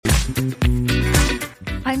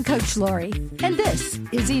I'm Coach Lori, and this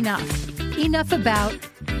is Enough. Enough about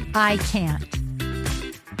I can't.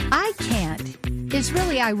 I can't is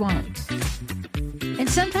really I won't. And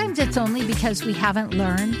sometimes it's only because we haven't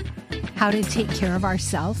learned how to take care of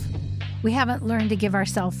ourselves. We haven't learned to give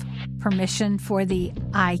ourselves permission for the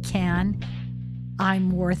I can,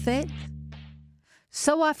 I'm worth it.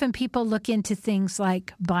 So often people look into things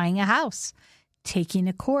like buying a house, taking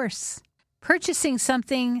a course, purchasing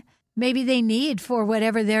something maybe they need for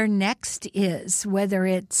whatever their next is, whether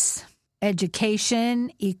it's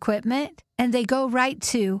education, equipment, and they go right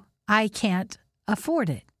to, I can't afford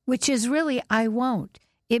it, which is really, I won't.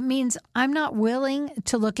 It means I'm not willing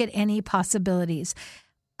to look at any possibilities.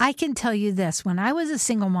 I can tell you this, when I was a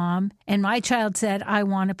single mom and my child said, I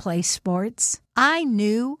want to play sports, I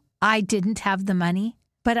knew I didn't have the money,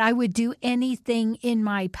 but I would do anything in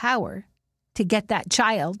my power to get that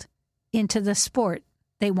child into the sport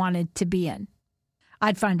they wanted to be in.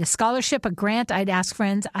 I'd find a scholarship, a grant, I'd ask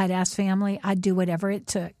friends, I'd ask family, I'd do whatever it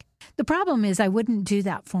took. The problem is I wouldn't do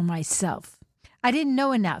that for myself. I didn't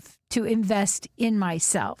know enough to invest in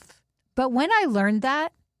myself. But when I learned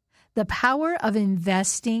that, the power of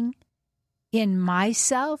investing in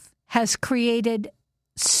myself has created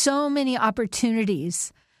so many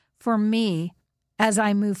opportunities for me as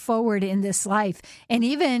I move forward in this life. And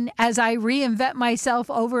even as I reinvent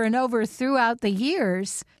myself over and over throughout the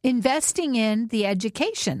years, investing in the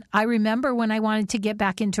education. I remember when I wanted to get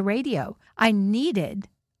back into radio, I needed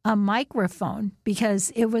a microphone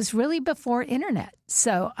because it was really before internet.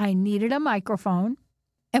 So I needed a microphone.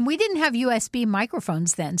 And we didn't have USB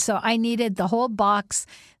microphones then. So I needed the whole box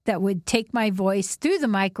that would take my voice through the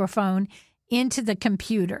microphone into the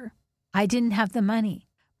computer. I didn't have the money.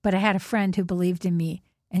 But I had a friend who believed in me,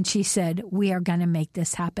 and she said, we are going to make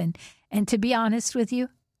this happen. And to be honest with you,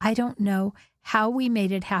 I don't know how we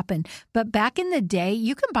made it happen. But back in the day,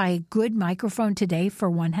 you can buy a good microphone today for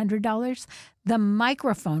 $100. The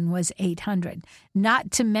microphone was $800, not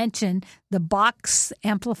to mention the box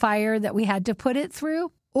amplifier that we had to put it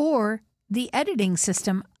through or the editing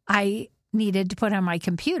system I needed to put on my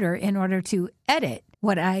computer in order to edit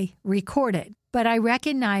what I recorded. But I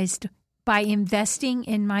recognized by investing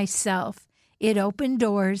in myself, it opened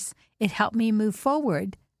doors, it helped me move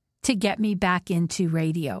forward to get me back into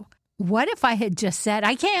radio. What if I had just said,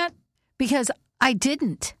 I can't, because I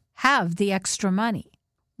didn't have the extra money?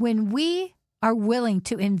 When we are willing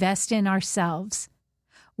to invest in ourselves,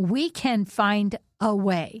 we can find a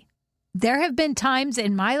way. There have been times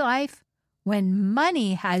in my life when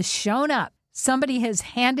money has shown up. Somebody has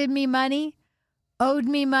handed me money, owed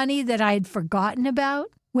me money that I had forgotten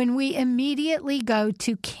about. When we immediately go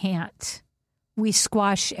to can't, we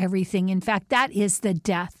squash everything. In fact, that is the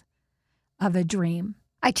death of a dream.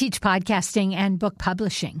 I teach podcasting and book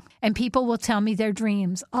publishing, and people will tell me their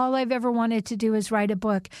dreams. All I've ever wanted to do is write a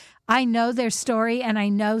book. I know their story, and I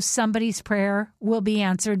know somebody's prayer will be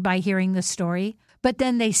answered by hearing the story. But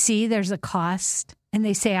then they see there's a cost, and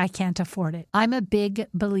they say, I can't afford it. I'm a big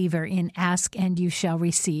believer in ask and you shall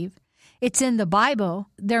receive. It's in the Bible.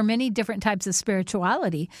 There are many different types of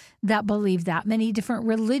spirituality that believe that. Many different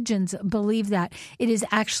religions believe that. It is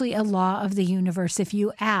actually a law of the universe. If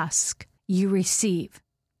you ask, you receive.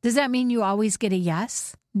 Does that mean you always get a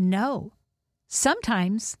yes? No.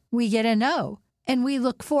 Sometimes we get a no, and we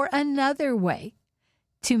look for another way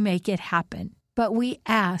to make it happen. But we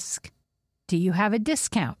ask, do you have a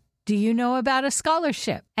discount? Do you know about a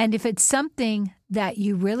scholarship? And if it's something that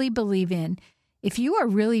you really believe in, if you are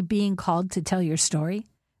really being called to tell your story,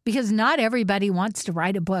 because not everybody wants to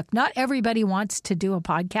write a book, not everybody wants to do a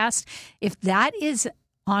podcast, if that is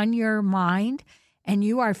on your mind and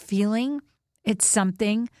you are feeling it's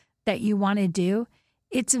something that you want to do,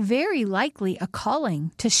 it's very likely a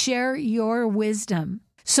calling to share your wisdom.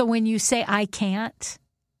 So when you say, I can't,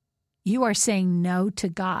 you are saying no to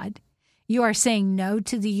God. You are saying no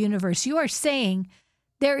to the universe. You are saying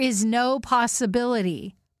there is no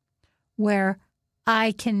possibility where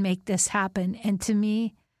I can make this happen. And to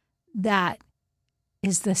me, that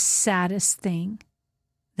is the saddest thing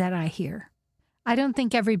that I hear. I don't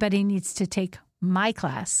think everybody needs to take my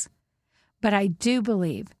class, but I do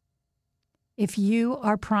believe if you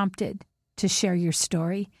are prompted to share your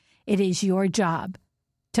story, it is your job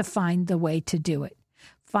to find the way to do it.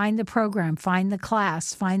 Find the program, find the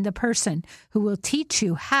class, find the person who will teach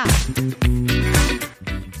you how.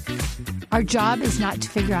 Our job is not to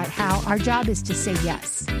figure out how. Our job is to say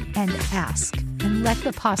yes and ask and let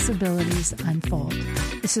the possibilities unfold.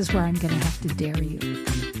 This is where I'm going to have to dare you.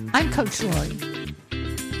 I'm Coach Lori,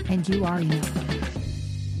 and you are enough.